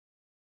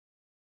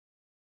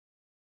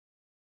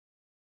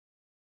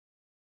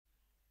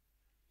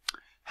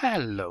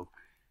Hello,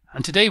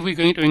 and today we're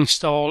going to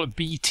install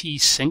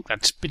BTSync,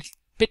 that's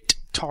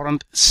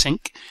BitTorrent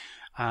Sync,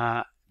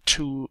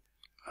 to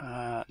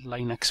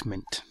Linux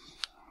Mint.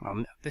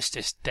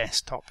 This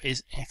desktop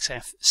is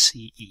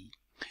XFCE.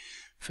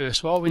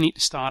 First of all, we need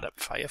to start up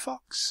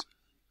Firefox,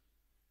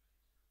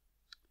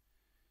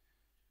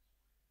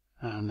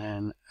 and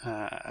then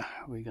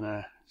we're going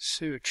to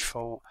search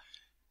for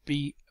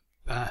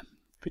BitTorrent.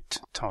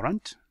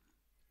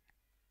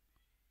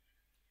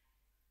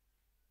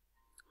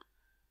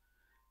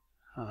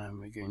 And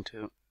we're going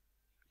to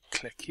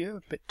click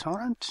here,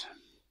 BitTorrent,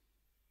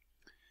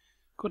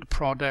 go to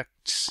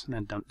Products, and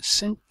then down to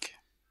Sync.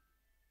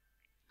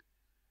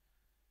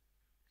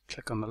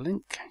 Click on the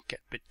link,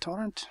 get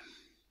BitTorrent.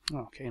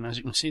 Okay, and as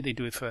you can see, they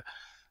do it for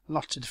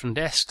lots of different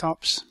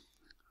desktops,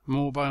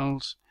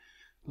 mobiles,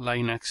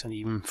 Linux, and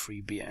even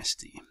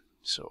FreeBSD.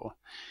 So,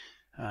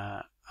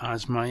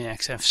 as my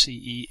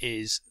XFCE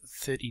is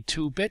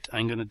 32-bit,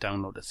 I'm going to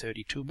download a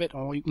 32-bit,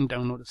 or you can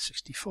download a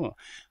 64.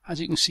 As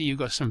you can see, you've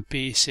got some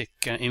basic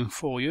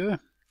info here.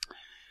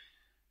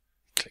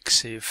 Click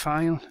Save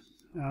File,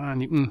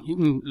 and you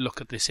can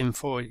look at this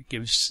info.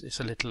 It's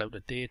a little out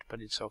of date,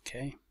 but it's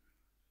okay.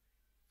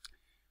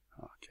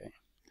 Okay,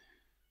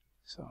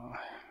 so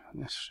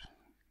let's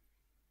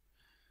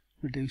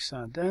reduce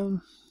that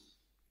down.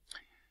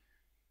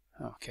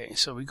 Okay,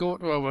 so we go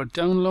to our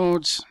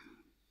downloads,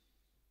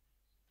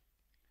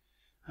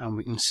 and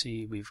we can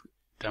see we've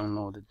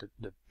downloaded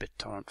the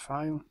BitTorrent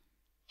file.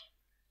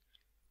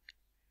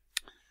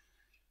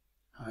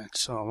 Alright,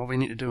 so what we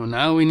need to do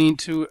now, we need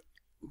to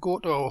go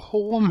to our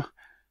home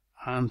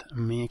and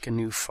make a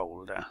new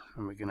folder.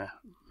 And we're going to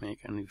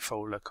make a new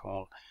folder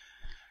called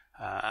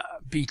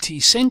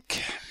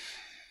BTSync.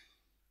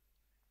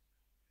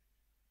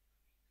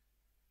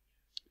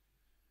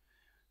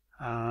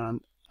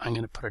 And I'm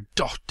going to put a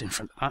dot in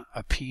front of that,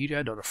 a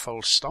period or a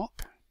full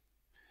stop.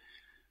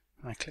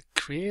 And I click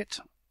Create,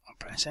 I'll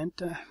press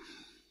Enter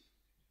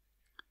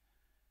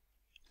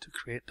to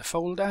create the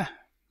folder,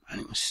 and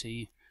you can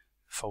see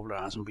the folder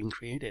hasn't been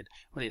created.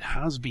 Well, it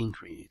has been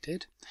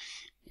created.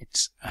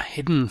 It's a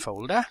hidden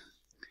folder.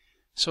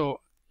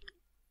 So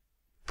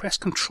press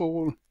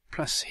Ctrl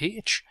plus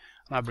H,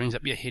 and that brings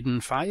up your hidden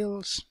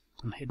files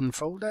and hidden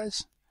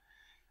folders.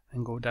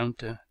 And go down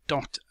to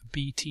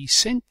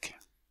 .btsync.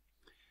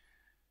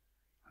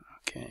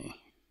 Okay.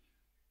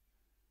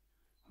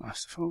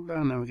 That's the folder,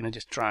 and then we're going to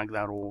just drag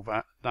that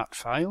over, that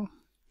file,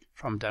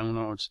 from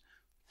downloads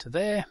to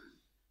there.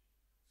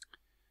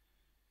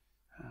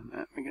 And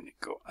then we're going to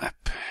go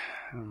up,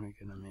 and we're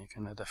going to make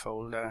another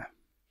folder.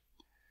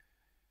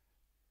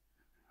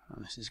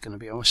 And this is going to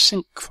be our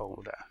sync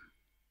folder.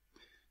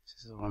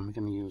 This is the one we're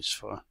going to use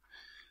for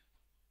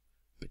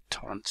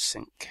BitTorrent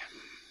Sync.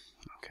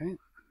 Okay.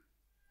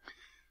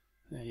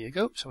 There you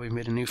go. So we've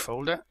made a new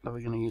folder that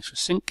we're going to use for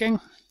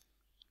syncing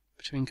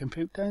between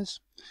computers.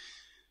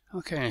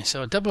 Okay,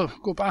 so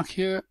go back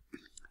here,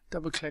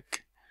 double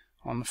click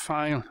on the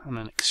file, and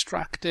then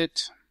extract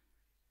it.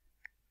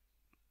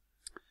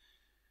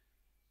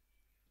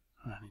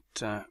 And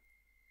it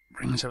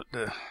brings out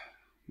the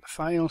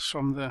files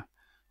from the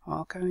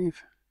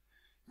archive.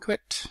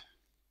 Quit.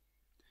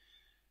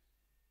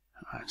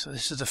 Alright, so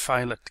this is the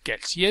file that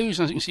gets used.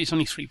 As you can see, it's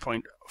only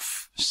 3.7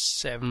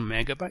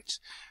 megabytes.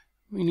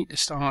 We need to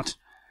start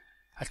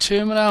a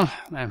terminal.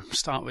 Then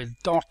start with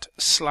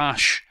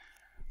 ./BTSync.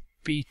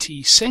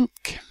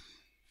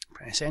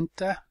 Press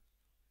Enter.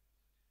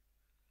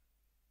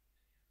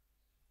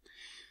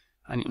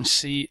 And you can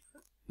see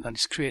that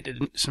it's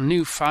created some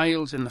new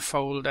files in the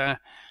folder,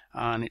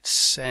 and it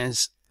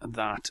says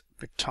that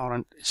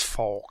BitTorrent is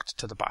forked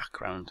to the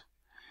background.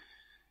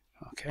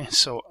 Okay,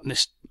 so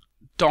this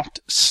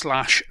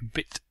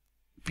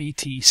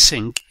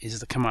 ./BTSync is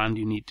the command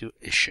you need to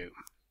issue.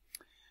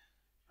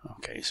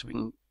 Okay, so we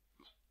can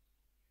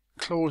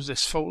close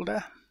this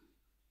folder.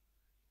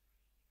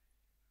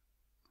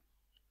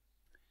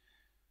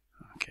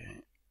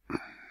 Okay,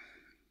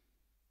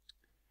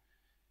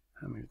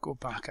 and we'll go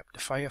back up to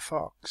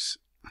Firefox.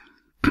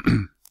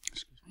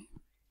 Excuse me.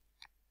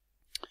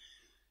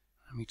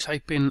 And we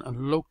type in a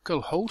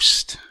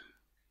localhost,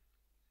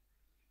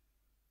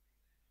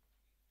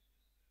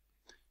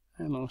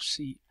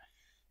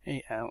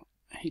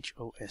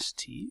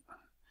 LOCALHOST,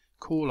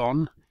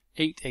 colon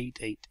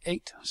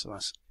 8888, so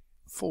that's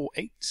 4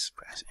 8s.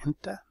 Press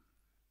Enter,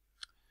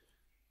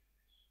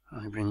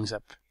 and it brings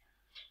up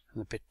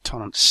the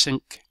BitTorrent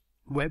Sync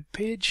web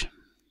page,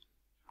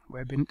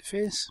 web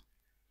interface.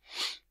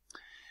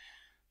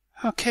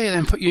 Okay,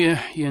 then put your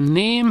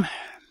name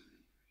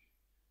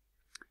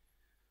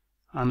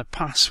and a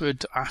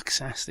password to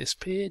access this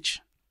page,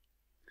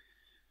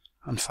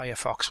 and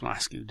Firefox will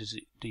ask you, do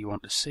you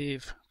want to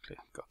save? Click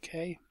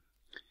OK,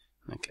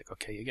 and then click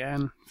OK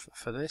again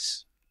for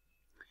this.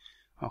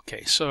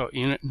 Okay, so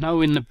you're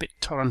now in the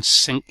BitTorrent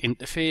Sync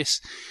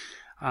interface,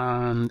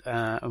 and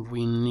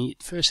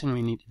first thing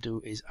we need to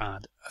do is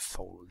add a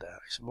folder,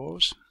 I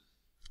suppose.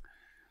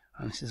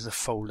 And this is the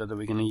folder that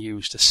we're going to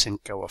use to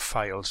sync our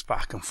files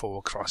back and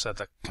forth across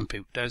other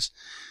computers.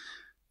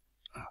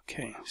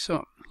 Okay,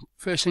 so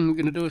first thing we're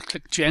going to do is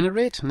click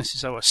generate, and this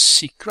is our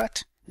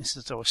secret. This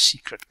is our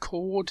secret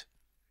code.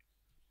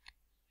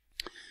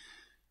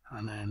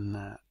 And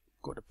then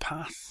go to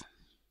path,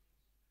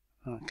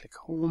 and click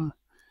home,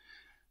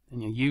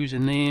 then your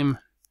username,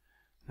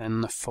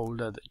 then the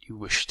folder that you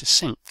wish to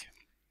sync.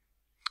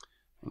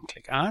 And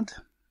click add,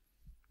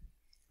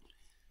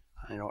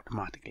 and it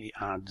automatically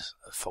adds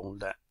a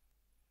folder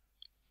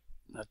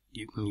that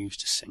you can use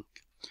to sync.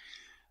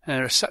 And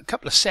there are a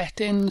couple of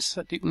settings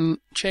that you can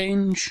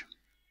change.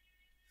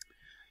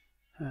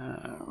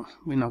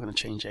 We're not going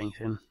to change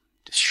anything,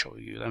 just show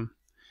you them.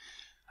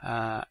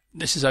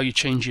 This is how you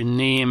change your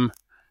name,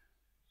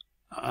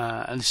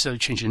 and this is how you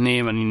change your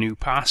name and your new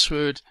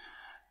password.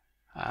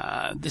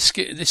 This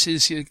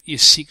is your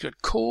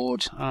secret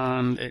code,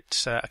 and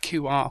it's a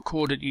QR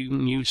code that you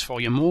can use for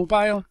your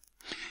mobile.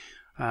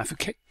 If you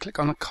click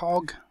on a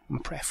cog on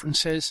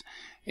preferences,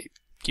 it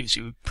gives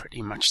you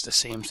pretty much the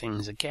same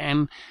things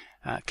again.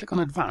 Click on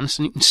advanced,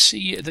 and you can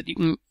see that you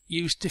can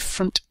use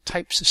different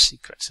types of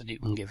secrets that you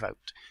can give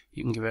out.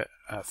 You can give it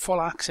a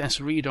full access,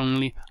 read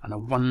only, and a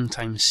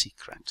one-time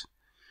secret.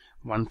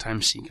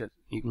 One-time secret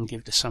you can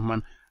give to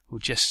someone who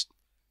just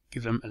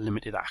give them a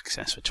limited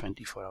access for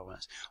 24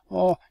 hours.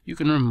 Or you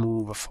can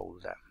remove a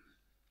folder.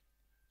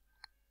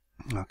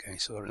 Okay,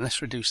 so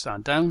let's reduce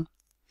that down.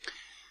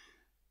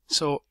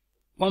 So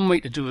one way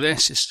to do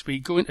this is we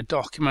go into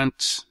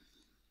documents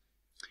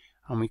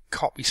and we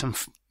copy some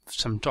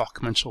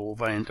documents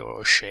over into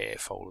our share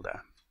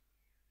folder.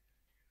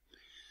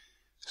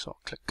 So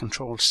click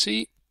Control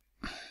C,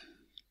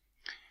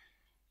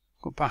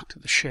 go back to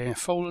the share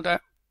folder,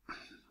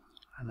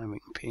 and then we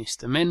can paste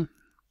them in.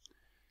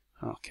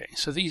 Okay,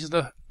 so these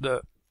are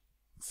the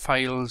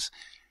files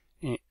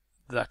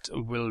that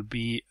will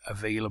be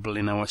available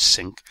in our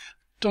sync.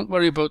 Don't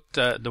worry about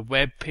the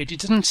web page.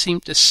 It doesn't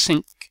seem to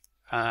sync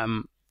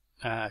to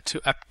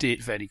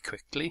update very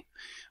quickly,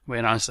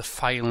 whereas the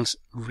files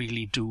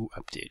really do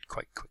update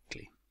quite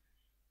quickly.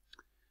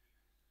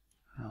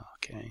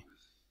 Okay,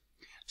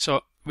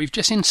 so we've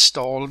just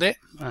installed it,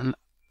 and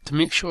to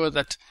make sure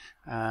that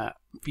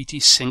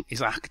BTSync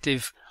is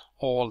active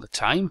all the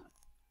time,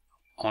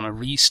 on a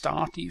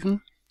restart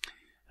even,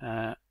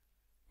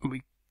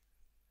 we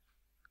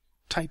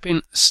type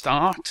in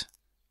start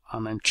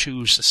and then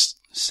choose the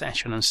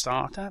session and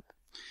startup.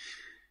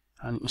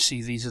 And you can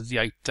see these are the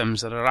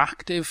items that are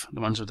active,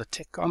 the ones with a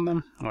tick on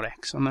them or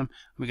X on them.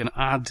 We're going to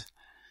add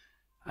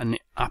an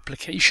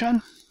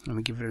application, and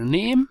we give it a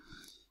name,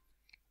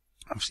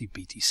 obviously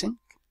BTSync,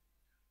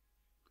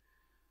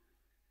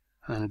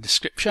 and then a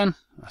description.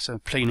 That's a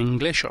plain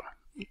English or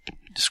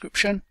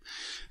description.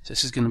 So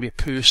this is going to be a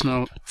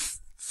personal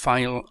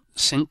file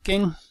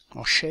syncing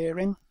or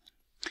sharing,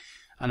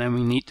 and then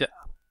we need to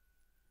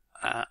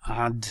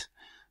add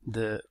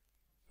the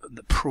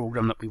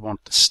program that we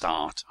want to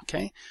start.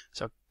 Okay,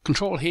 so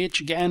Control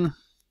H again,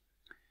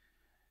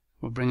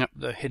 we'll bring up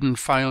the hidden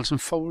files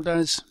and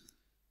folders,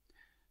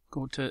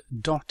 go to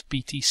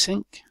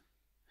 .btsync,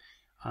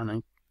 and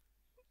then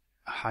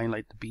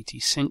highlight the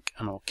BTSync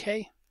and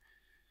OK.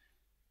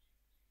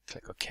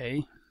 Click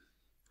OK,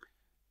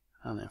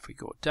 and then if we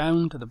go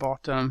down to the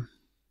bottom,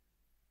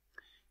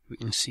 we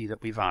can see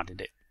that we've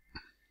added it.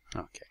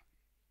 Okay,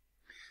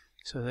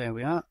 so there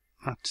we are.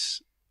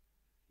 That's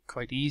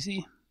quite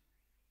easy.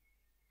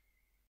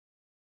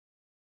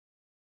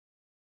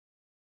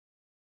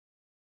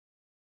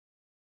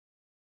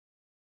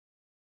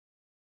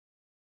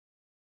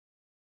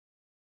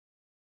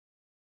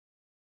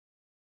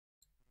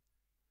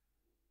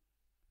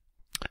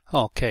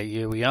 Okay,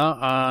 here we are,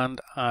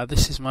 and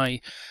this is my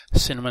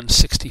Cinnamon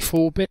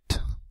 64-bit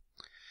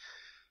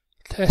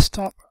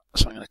desktop.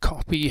 So I'm going to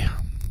copy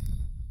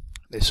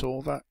this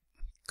over,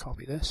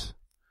 copy this.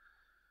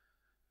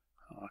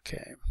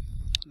 Okay,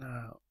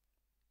 now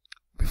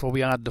before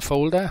we add the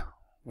folder,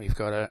 we've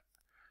got to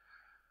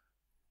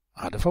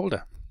add a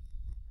folder.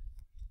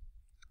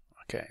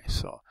 Okay,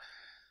 so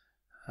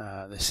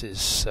this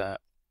is, I'm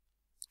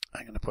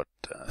going to put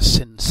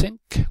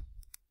sync.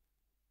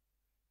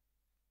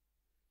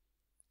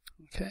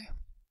 Okay,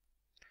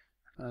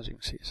 as you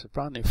can see, it's a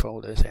brand new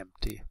folder, it's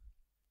empty.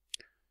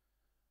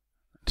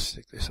 Let's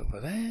stick this over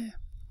there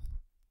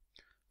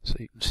so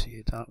you can see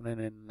it happening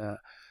in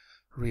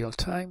real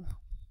time.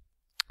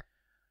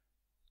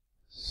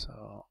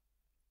 So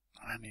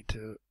I need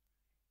to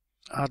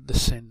add the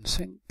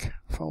sync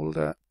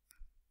folder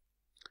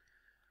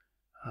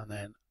and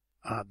then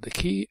add the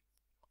key,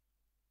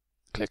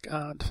 click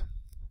add,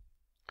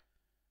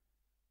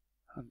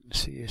 and you can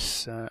see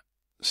it's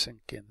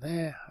sync in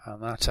there,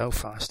 and that's how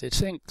fast it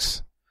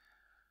syncs.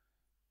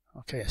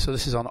 Okay, so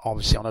this is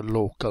obviously on a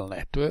local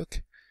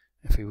network.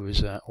 If it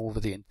was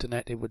over the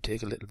internet, it would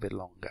take a little bit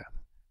longer.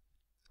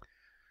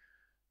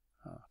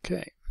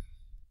 Okay,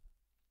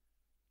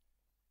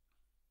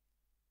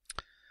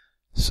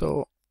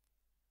 so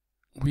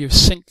we have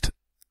synced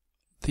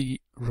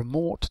the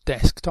remote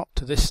desktop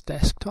to this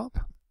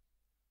desktop.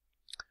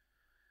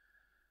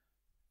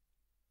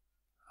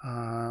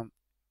 And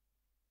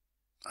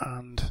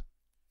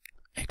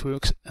it It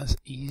works as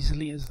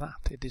easily as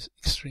that. It is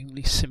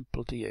extremely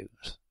simple to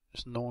use.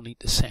 There's no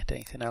need to set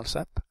anything else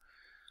up.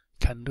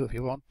 You can do if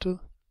you want to.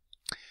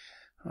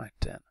 Right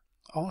then.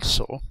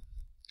 Also,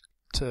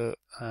 to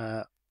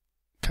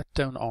cut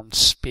down on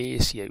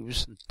space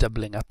use and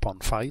doubling up on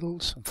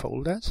files and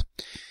folders,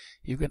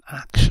 you can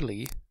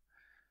actually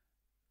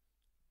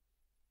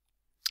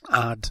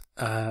add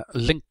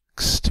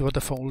links to other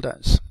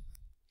folders.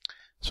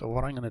 So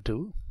what I'm going to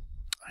do,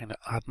 I'm going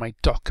to add my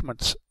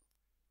documents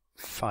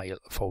file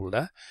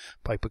folder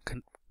by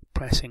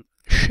pressing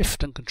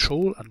Shift and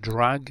Control and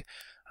drag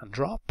and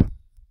drop,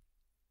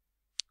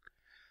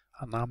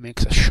 and that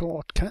makes a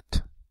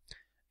shortcut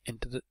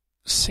into the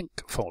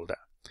sync folder.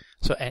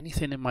 So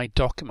anything in my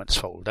documents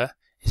folder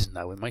is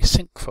now in my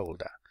sync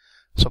folder.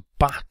 So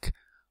back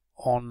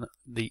on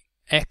the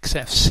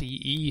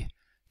XFCE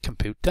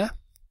computer,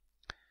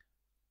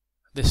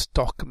 this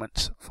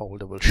documents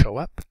folder will show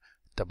up.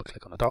 Double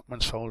click on the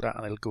documents folder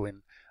and it'll go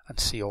in and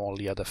see all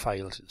the other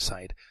files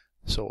inside.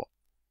 So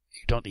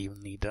you don't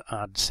even need to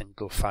add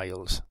single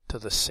files to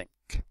the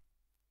sync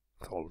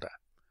folder.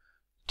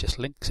 Just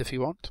links if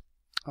you want.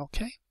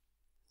 Okay.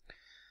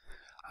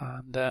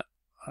 And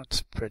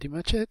that's pretty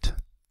much it.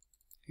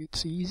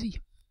 It's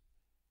easy.